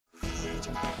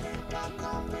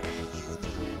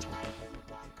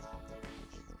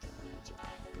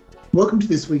Welcome to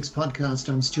this week's podcast.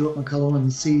 I'm Stuart McCullough, I'm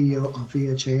the CEO of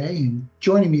VHAA, and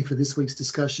joining me for this week's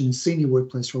discussion is Senior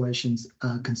Workplace Relations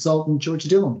Consultant, Georgia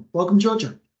Dillon. Welcome,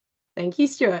 Georgia. Thank you,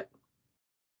 Stuart.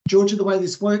 Georgia, the way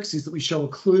this works is that we show a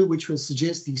clue which will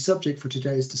suggest the subject for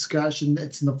today's discussion.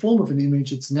 It's in the form of an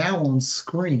image. It's now on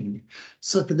screen.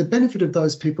 So for the benefit of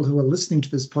those people who are listening to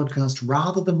this podcast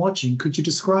rather than watching, could you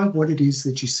describe what it is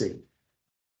that you see?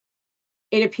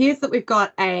 It appears that we've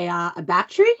got a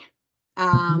battery,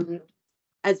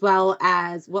 as well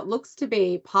as what looks to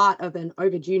be part of an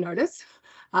overdue notice,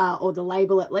 or the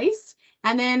label at least.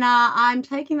 And then I'm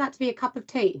taking that to be a cup of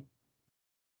tea.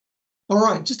 All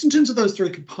right, just in terms of those three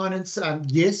components,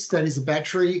 yes, that is a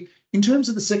battery. In terms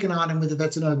of the second item, whether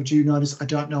that's an overdue notice, I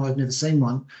don't know, I've never seen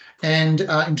one. And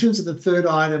in terms of the third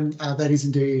item, that is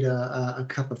indeed a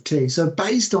cup of tea. So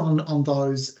based on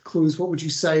those clues, what would you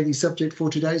say the subject for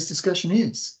today's discussion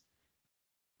is?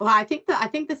 Well, I think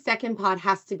the second part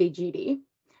has to be duty.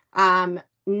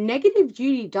 Negative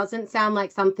duty doesn't sound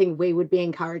like something we would be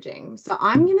encouraging. So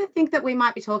I'm going to think that we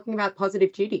might be talking about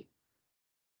positive duty.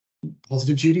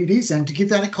 Positive duty it is. And to give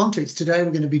that a context, today we're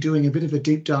going to be doing a bit of a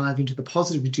deep dive into the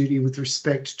positive duty with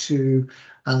respect to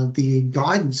the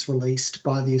guidance released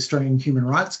by the Australian Human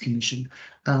Rights Commission,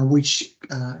 which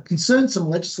concerned some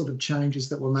legislative changes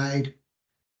that were made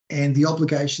and the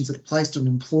obligations that are placed on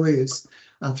employers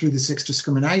through the Sex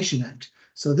Discrimination Act.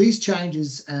 So these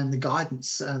changes and the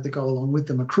guidance that go along with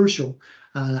them are crucial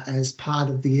as part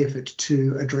of the effort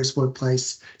to address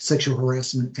workplace sexual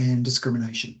harassment and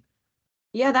discrimination.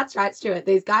 Yeah, that's right, Stuart.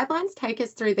 These guidelines take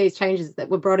us through these changes that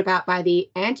were brought about by the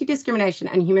Anti-Discrimination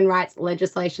and Human Rights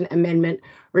Legislation Amendment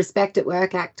Respect at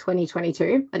Work Act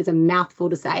 2022. That is a mouthful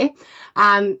to say,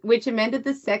 which amended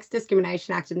the Sex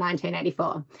Discrimination Act of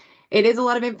 1984. It is a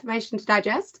lot of information to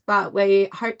digest, but we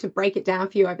hope to break it down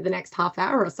for you over the next half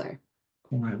hour or so.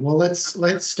 All right, well,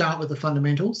 let's start with the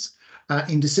fundamentals.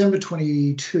 In December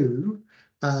 22,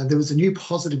 there was a new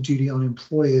positive duty on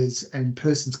employers and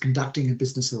persons conducting a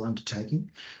business or undertaking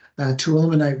to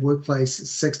eliminate workplace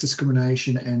sex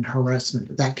discrimination and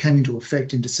harassment. That came into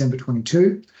effect in December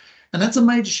 22. And that's a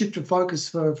major shift of focus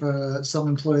for some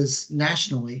employers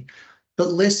nationally,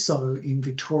 but less so in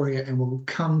Victoria, and we'll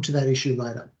come to that issue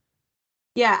later.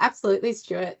 Yeah, absolutely,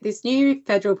 Stuart. This new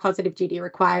federal positive duty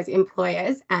requires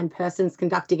employers and persons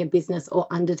conducting a business or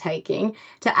undertaking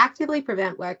to actively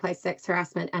prevent workplace sex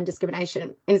harassment and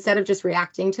discrimination instead of just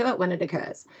reacting to it when it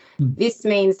occurs. This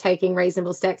means taking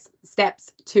reasonable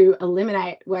steps to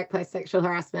eliminate workplace sexual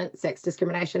harassment, sex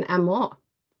discrimination, and more.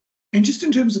 And just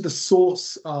in terms of the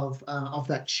source of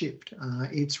that shift,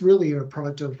 it's really a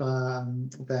product of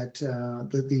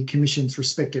the Commission's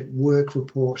Respect at Work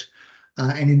report.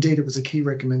 And indeed, it was a key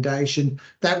recommendation.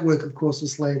 That work, of course,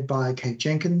 was led by Kate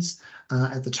Jenkins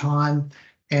at the time.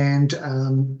 And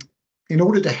in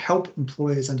order to help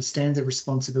employers understand their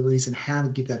responsibilities and how to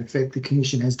give that effect, the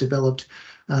Commission has developed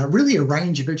really a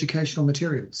range of educational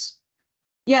materials.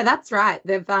 Yeah, that's right.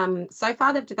 So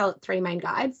far they've developed three main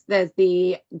guides. There's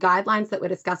the guidelines that we're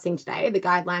discussing today, the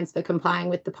guidelines for complying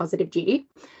with the positive duty.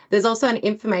 There's also an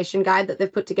information guide that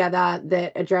they've put together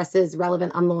that addresses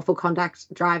relevant unlawful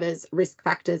conduct drivers, risk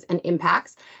factors and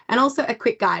impacts, and also a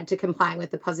quick guide to complying with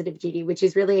the positive duty, which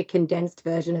is really a condensed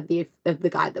version of the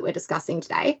guide that we're discussing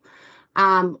today.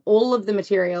 All of the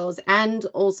materials and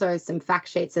also some fact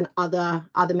sheets and other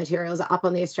materials are up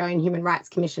on the Australian Human Rights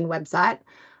Commission website.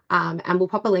 And we'll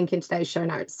pop a link in today's show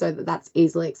notes so that that's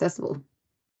easily accessible.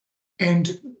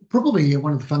 And probably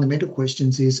one of the fundamental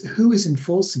questions is, who is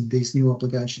enforcing these new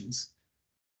obligations?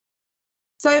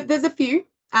 So there's a few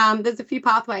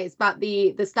pathways, but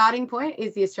the starting point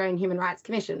is the Australian Human Rights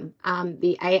Commission,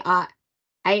 the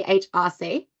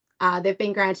AHRC. They've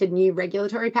been granted new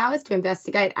regulatory powers to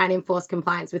investigate and enforce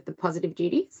compliance with the positive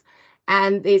duties.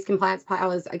 And these compliance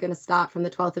powers are going to start from the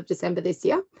 12th of December this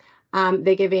year.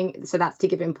 That's to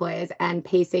give employers and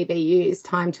PCBUs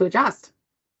time to adjust.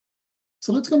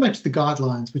 So let's go back to the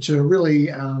guidelines, which are really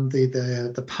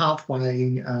the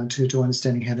pathway to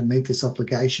understanding how to meet this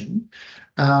obligation.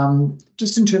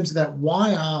 Just in terms of that,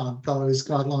 why are those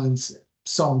guidelines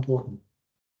so important?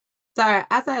 So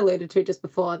as I alluded to just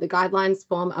before, the guidelines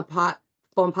form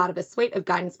part of a suite of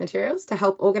guidance materials to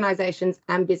help organisations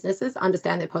and businesses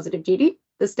understand their positive duty,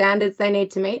 the standards they need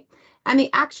to meet, and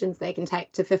the actions they can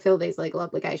take to fulfil these legal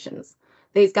obligations.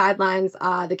 These guidelines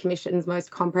are the Commission's most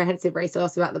comprehensive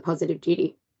resource about the positive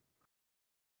duty.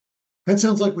 That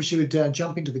sounds like we should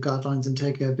jump into the guidelines and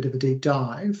take a bit of a deep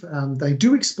dive. They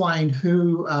do explain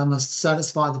who must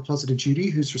satisfy the positive duty,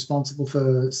 who's responsible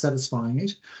for satisfying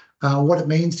it, what it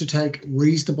means to take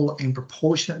reasonable and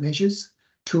proportionate measures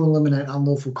to eliminate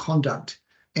unlawful conduct,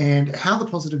 and how the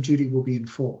positive duty will be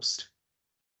enforced.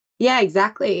 Yeah,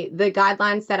 exactly. The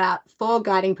guidelines set out 4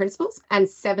 guiding principles and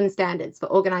 7 standards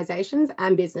for organisations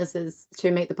and businesses to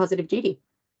meet the positive duty.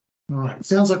 All right.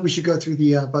 Sounds like we should go through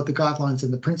the both the guidelines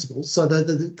and the principles. So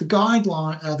the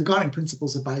guiding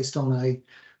principles are based on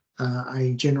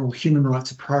a general human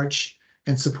rights approach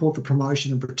and support the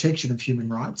promotion and protection of human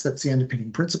rights. That's the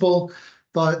underpinning principle.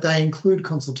 But they include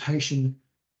consultation,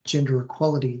 gender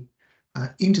equality,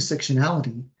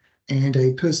 intersectionality, and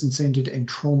a person-centered and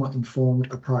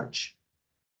trauma-informed approach.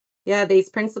 Yeah, these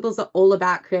principles are all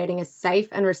about creating a safe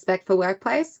and respectful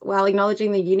workplace while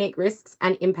acknowledging the unique risks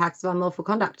and impacts of unlawful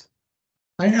conduct.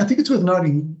 I think it's worth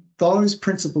noting those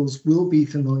principles will be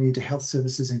familiar to health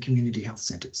services and community health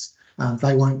centres.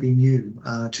 They won't be new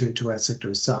to our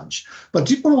sector as such. But I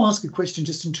did want to ask a question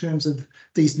just in terms of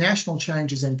these national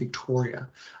changes and Victoria.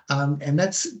 And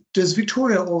that's, does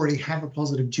Victoria already have a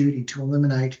positive duty to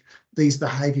eliminate these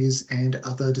behaviours and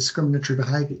other discriminatory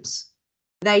behaviours?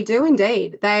 They do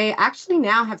indeed. They actually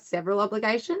now have several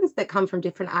obligations that come from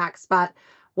different acts, but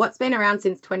what's been around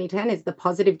since 2010 is the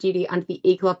positive duty under the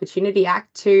Equal Opportunity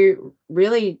Act to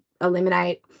really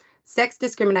eliminate sex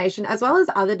discrimination as well as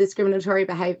other discriminatory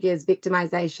behaviours,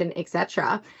 victimisation,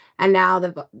 etc. And now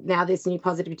this new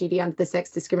positive duty under the Sex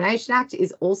Discrimination Act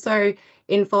is also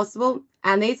enforceable.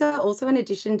 And these are also in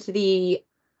addition to the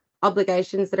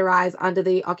obligations that arise under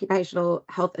the Occupational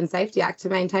Health and Safety Act to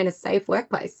maintain a safe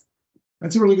workplace.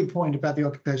 That's a really good point about the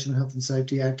Occupational Health and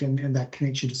Safety Act and that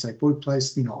connection to safe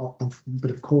workplace,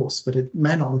 but of course, but it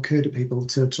may not occur to people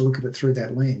to look at it through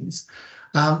that lens.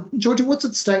 Georgia, what's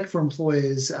at stake for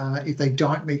employers if they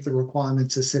don't meet the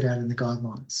requirements as set out in the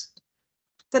guidelines?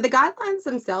 So the guidelines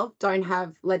themselves don't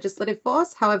have legislative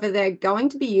force. However, they're going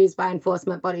to be used by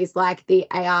enforcement bodies like the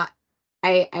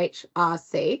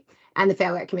AHRC and the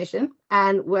Fair Work Commission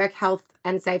and work health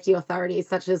and safety authorities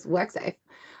such as WorkSafe.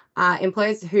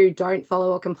 Employers who don't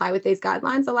follow or comply with these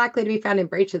guidelines are likely to be found in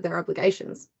breach of their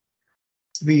obligations.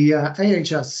 The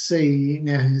AHRC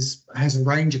now has a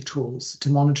range of tools to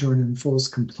monitor and enforce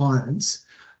compliance,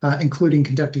 including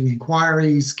conducting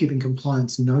inquiries, giving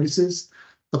compliance notices,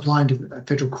 applying to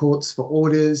federal courts for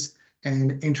orders,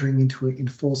 and entering into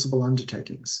enforceable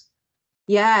undertakings.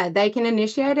 Yeah, they can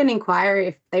initiate an inquiry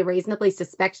if they reasonably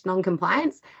suspect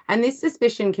non-compliance, and this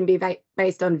suspicion can be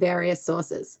based on various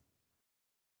sources.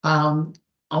 I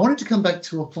wanted to come back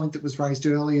to a point that was raised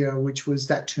earlier, which was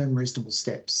that term reasonable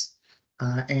steps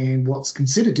and what's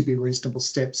considered to be reasonable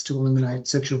steps to eliminate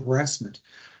sexual harassment.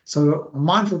 So I'm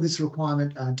mindful of this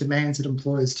requirement demands that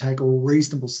employers take all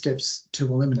reasonable steps to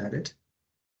eliminate it.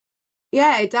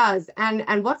 Yeah, it does.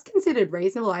 And what's considered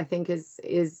reasonable, I think,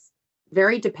 is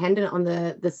very dependent on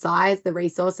the size, the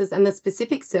resources, and the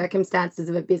specific circumstances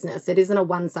of a business. It isn't a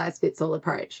one-size-fits-all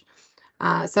approach.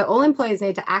 So all employers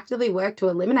need to actively work to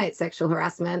eliminate sexual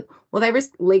harassment or they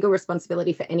risk legal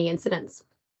responsibility for any incidents.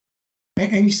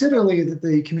 And you said earlier that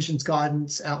the Commission's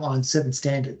guidance outlines 7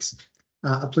 standards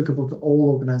applicable to all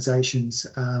organisations.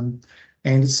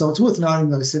 And so it's worth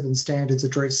noting those 7 standards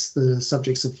address the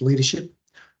subjects of leadership,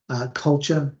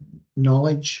 culture,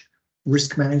 knowledge,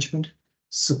 risk management,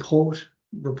 support,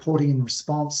 reporting and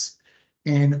response,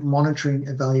 and monitoring,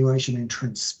 evaluation and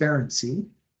transparency.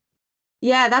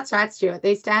 Yeah, that's right, Stuart.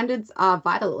 These standards are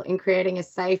vital in creating a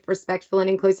safe, respectful and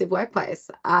inclusive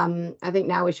workplace. I think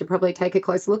now we should probably take a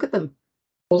closer look at them.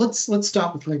 Well, let's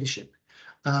start with leadership.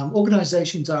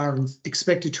 Organisations are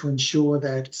expected to ensure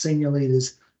that senior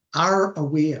leaders are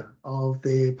aware of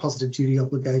their positive duty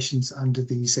obligations under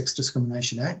the Sex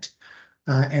Discrimination Act,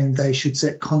 and they should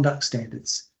set conduct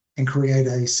standards and create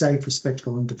a safe,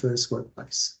 respectful and diverse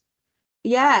workplace.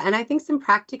 Yeah, and I think some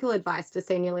practical advice to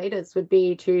senior leaders would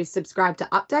be to subscribe to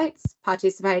updates,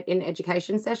 participate in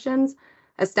education sessions,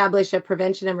 establish a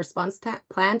prevention and response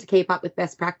plan to keep up with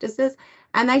best practices,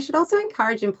 and they should also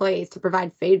encourage employees to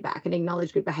provide feedback and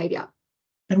acknowledge good behaviour.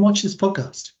 And watch this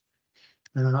podcast,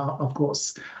 of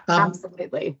course.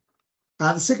 Absolutely.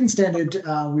 The second standard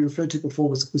we referred to before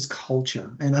was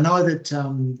culture. And I know that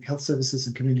health services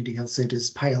and community health centres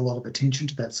pay a lot of attention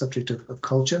to that subject of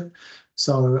culture.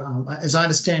 So as I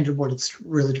understand it, what it's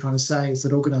really trying to say is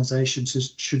that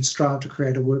organisations should strive to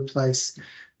create a workplace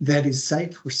that is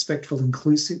safe, respectful,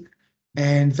 inclusive,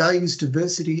 and values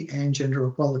diversity and gender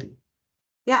equality.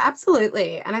 Yeah,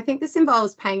 absolutely. And I think this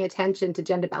involves paying attention to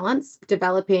gender balance,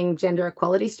 developing gender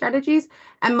equality strategies,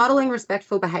 and modelling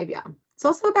respectful behaviour. It's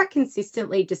also about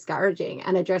consistently discouraging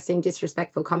and addressing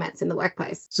disrespectful comments in the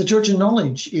workplace. So, Georgia,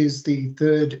 knowledge is the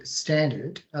third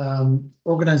standard.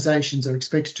 Organisations are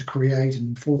expected to create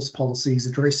and enforce policies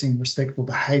addressing respectful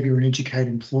behaviour and educate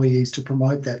employees to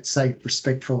promote that safe,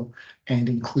 respectful and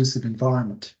inclusive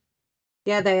environment.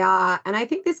 Yeah, they are. And I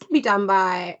think this can be done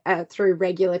by through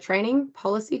regular training,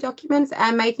 policy documents,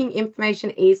 and making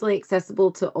information easily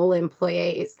accessible to all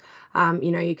employees.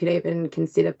 You could even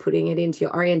consider putting it into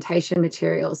your orientation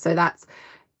material. So that's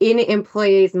in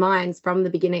employees' minds from the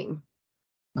beginning.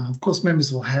 Of course,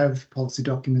 members will have policy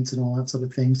documents and all that sort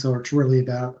of thing. So it's really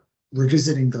about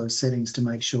revisiting those settings to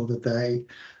make sure that they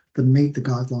meet the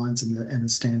guidelines and the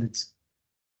standards.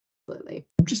 Absolutely.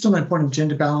 Just on that point of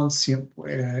gender balance,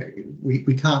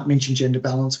 we can't mention gender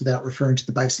balance without referring to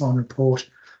the baseline report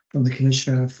from the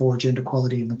Commissioner for Gender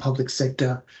Equality in the Public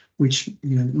Sector, which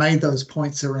made those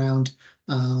points around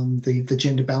the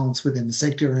gender balance within the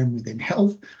sector and within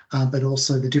health, but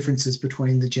also the differences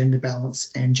between the gender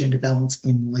balance and gender balance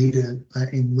in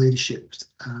leadership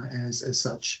as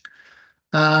such.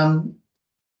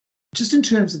 Just in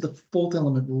terms of the fourth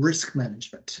element, risk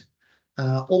management.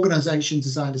 Organisations,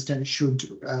 as I understand it, should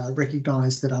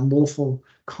recognise that unlawful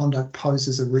conduct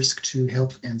poses a risk to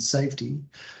health and safety.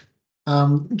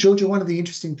 Georgia, one of the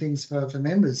interesting things for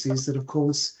members is that, of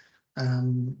course,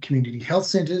 community health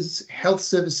centres, health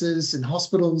services and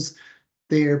hospitals,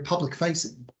 they're public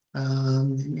facing.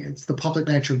 It's the public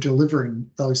nature of delivering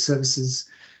those services,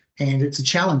 and it's a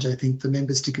challenge, I think, for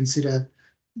members to consider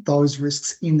those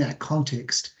risks in that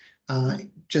context,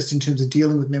 just in terms of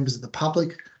dealing with members of the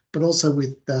public, but also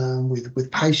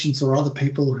with patients or other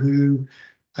people who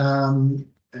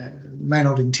may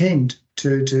not intend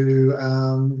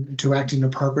to act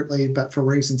inappropriately, but for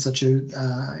reasons such as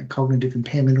cognitive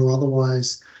impairment or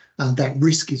otherwise, that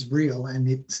risk is real and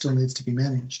it still needs to be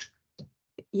managed.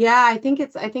 Yeah, I think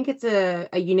it's a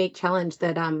unique challenge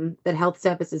that health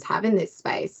services have in this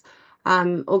space.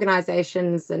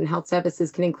 Organisations and health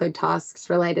services can include tasks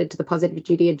related to the positive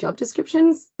duty and job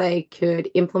descriptions. They could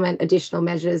implement additional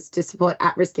measures to support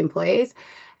at-risk employees,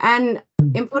 and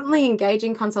importantly, engage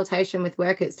in consultation with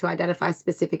workers to identify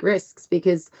specific risks,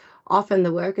 because often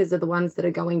the workers are the ones that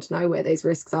are going to know where these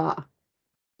risks are.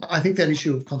 I think that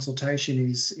issue of consultation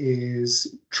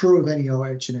is true of any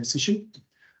OH&S issue.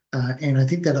 And I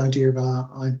think that idea of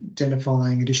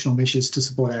identifying additional measures to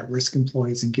support at-risk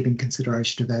employees and giving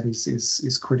consideration to that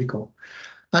is critical.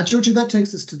 Georgia, that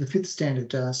takes us to the fifth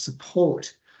standard,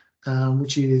 support,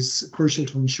 which is crucial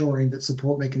to ensuring that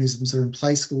support mechanisms are in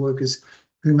place for workers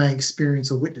who may experience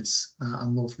or witness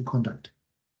unlawful conduct.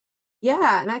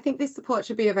 Yeah, and I think this support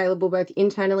should be available both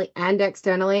internally and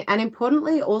externally, and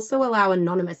importantly, also allow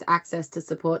anonymous access to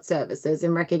support services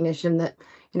in recognition that,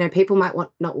 people might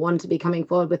not want to be coming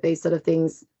forward with these sort of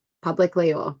things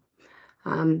publicly or,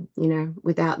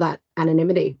 without that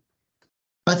anonymity.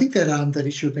 I think that that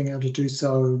issue of being able to do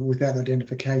so without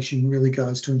identification really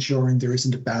goes to ensuring there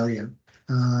isn't a barrier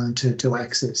to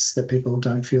access, that people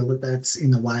don't feel that that's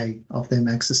in the way of them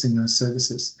accessing those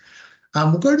services.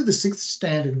 We'll go to the sixth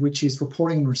standard, which is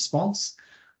reporting and response,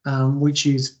 which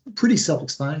is pretty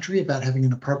self-explanatory about having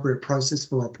an appropriate process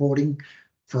for reporting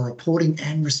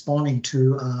and responding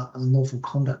to unlawful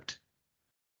conduct.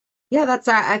 Yeah, that's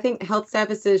right. I think health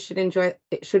services should ensure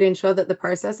that the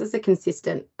processes are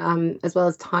consistent, as well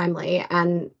as timely,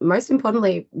 and most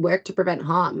importantly, work to prevent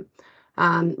harm.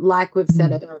 Like we've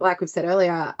said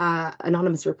earlier,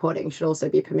 anonymous reporting should also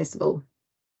be permissible.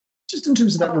 Just in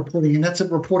terms of that reporting, and that's it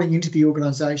reporting into the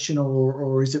organisation,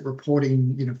 or is it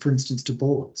reporting, for instance, to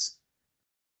boards?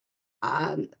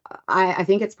 I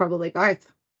think it's probably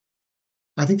both.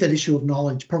 I think that issue of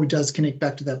knowledge probably does connect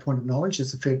back to that point of knowledge.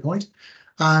 That's a fair point.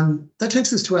 That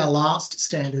takes us to our last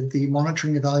standard, the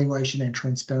monitoring, evaluation and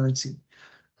transparency.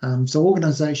 So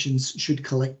organisations should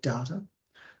collect data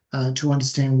to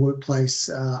understand workplace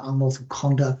unlawful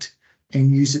conduct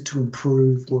and use it to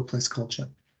improve workplace culture.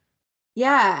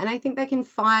 Yeah, and I think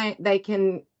they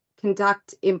can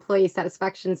conduct employee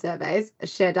satisfaction surveys,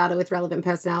 share data with relevant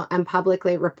personnel, and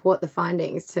publicly report the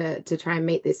findings to try and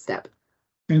meet this step.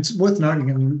 And it's worth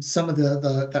noting, some of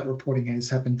that reporting has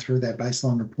happened through that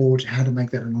baseline report, how to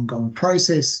make that an ongoing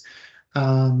process.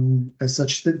 As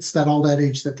such, it's that old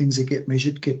adage that things that get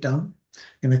measured get done.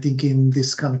 And I think in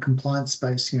this kind of compliance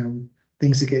space,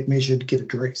 things that get measured get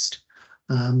addressed.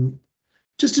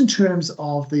 Just in terms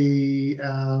of the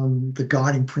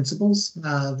guiding principles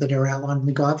that are outlined in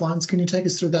the guidelines, can you take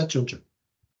us through that, Georgia?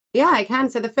 Yeah, I can.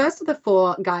 So the first of the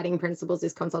 4 guiding principles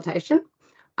is consultation,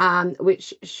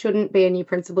 which shouldn't be a new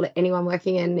principle to anyone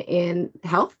working in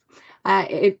health.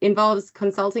 It involves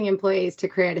consulting employees to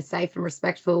create a safe and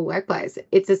respectful workplace.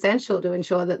 It's essential to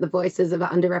ensure that the voices of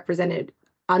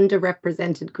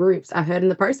underrepresented groups are heard in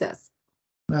the process.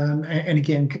 And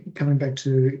again, coming back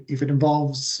to, if it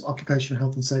involves occupational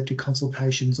health and safety,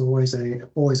 consultation is always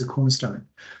a cornerstone.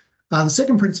 The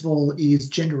second principle is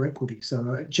gender equity.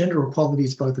 So gender equality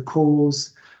is both the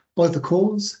cause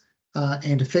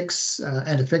and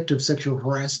effect of sexual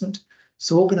harassment.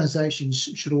 So organisations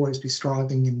should always be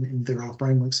striving, and there are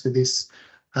frameworks for this,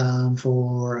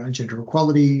 for gender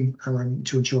equality,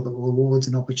 to ensure that rewards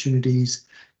and opportunities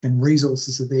and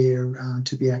resources are there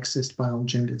to be accessed by all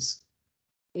genders.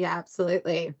 Yeah,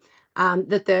 absolutely.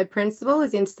 The third principle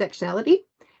is intersectionality.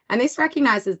 And this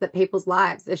recognises that people's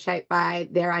lives are shaped by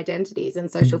their identities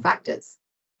and social factors.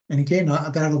 And again,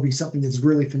 that'll be something that's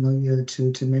really familiar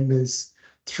to members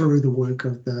through the work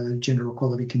of the Gender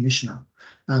Equality Commissioner.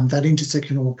 That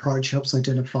intersectional approach helps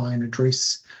identify and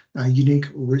address unique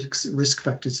risk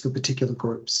factors for particular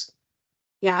groups.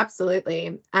 Yeah,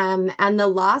 absolutely. And the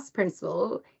last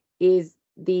principle is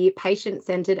the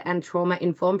patient-centered and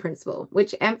trauma-informed principle,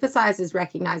 which emphasizes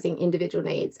recognizing individual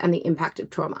needs and the impact of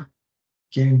trauma.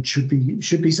 Again, should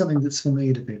be something that's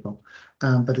familiar to people,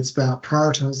 but it's about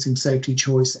prioritizing safety,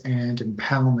 choice, and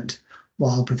empowerment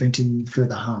while preventing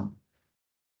further harm.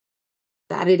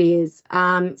 That it is.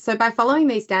 So by following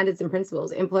these standards and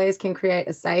principles, employers can create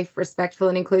a safe, respectful,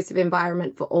 and inclusive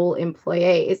environment for all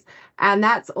employees. And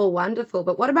that's all wonderful.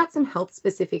 But what about some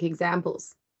health-specific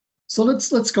examples? So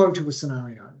let's go to a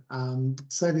scenario.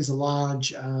 Say there's a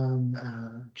large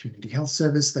community health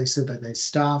service. They survey their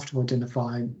staff to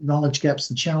identify knowledge gaps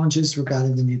and challenges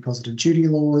regarding the new positive duty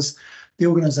laws. The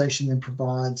organisation then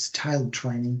provides tailored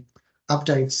training,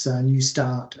 updates new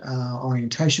start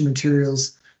orientation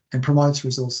materials, and promotes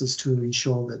resources to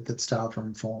ensure that staff are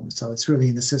informed. So it's really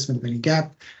an assessment of any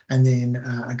gap and then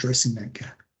addressing that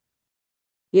gap.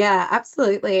 Yeah,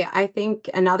 absolutely. I think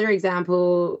another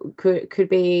example could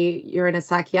be you're in a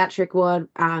psychiatric ward.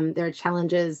 There are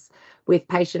challenges with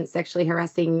patients sexually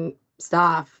harassing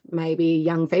staff, maybe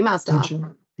young female staff.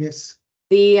 Yes.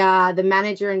 The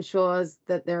manager ensures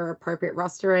that there are appropriate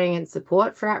rostering and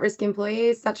support for at-risk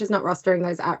employees, such as not rostering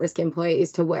those at-risk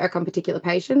employees to work on particular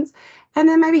patients, and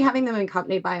then maybe having them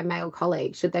accompanied by a male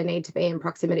colleague should they need to be in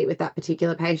proximity with that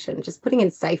particular patient, just putting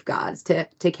in safeguards to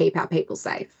keep our people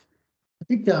safe. I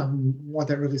think what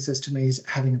that really says to me is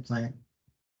having a plan,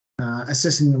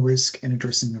 assessing the risk and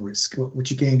addressing the risk,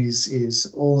 which again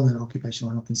is all in an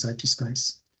occupational health and safety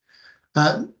space.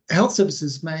 Health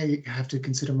services may have to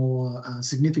consider more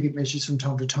significant measures from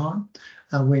time to time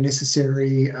where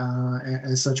necessary,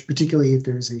 as such, particularly if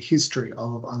there is a history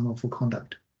of unlawful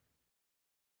conduct.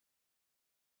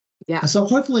 Yeah. So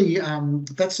hopefully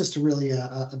that's just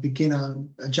a beginner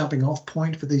jumping off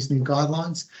point for these new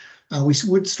guidelines. We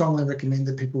would strongly recommend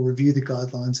that people review the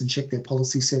guidelines and check their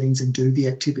policy settings and do the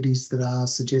activities that are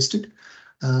suggested.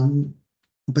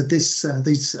 But it's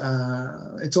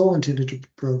all intended to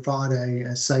provide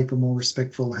a safer, more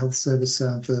respectful health service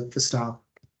for staff.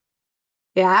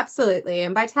 Yeah, absolutely.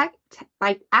 And by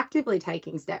actively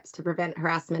taking steps to prevent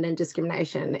harassment and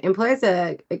discrimination, employers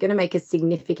are going to make a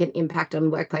significant impact on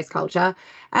workplace culture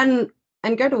and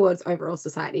go towards overall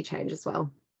society change as well.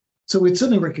 So we'd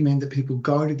certainly recommend that people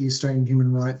go to the Australian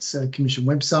Human Rights Commission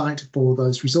website for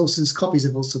those resources. Copies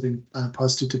have also been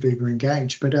posted to Viva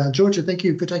Engage. But Georgia, thank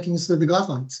you for taking us through the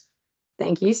guidelines.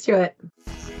 Thank you, Stuart.